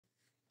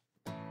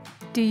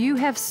Do you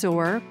have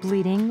sore,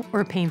 bleeding,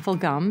 or painful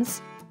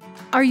gums?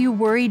 Are you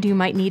worried you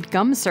might need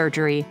gum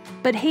surgery,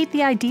 but hate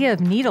the idea of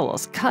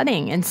needles,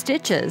 cutting, and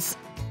stitches?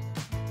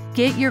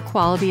 Get your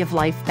quality of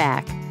life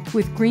back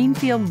with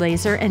Greenfield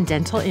Laser and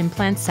Dental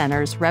Implant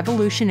Center's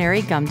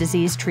revolutionary gum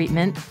disease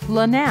treatment,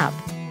 LaNap.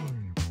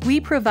 We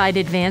provide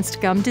advanced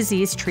gum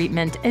disease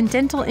treatment and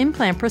dental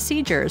implant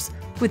procedures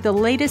with the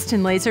latest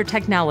in laser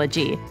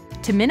technology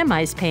to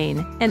minimize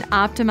pain and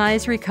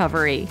optimize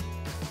recovery.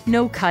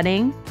 No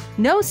cutting,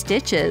 no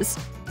stitches,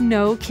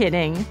 no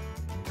kidding.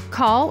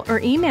 Call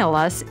or email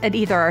us at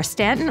either our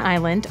Staten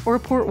Island or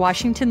Port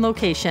Washington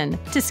location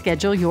to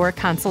schedule your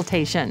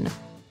consultation.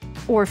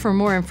 Or for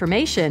more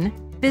information,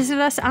 visit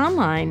us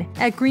online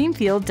at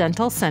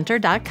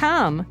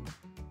greenfielddentalcenter.com.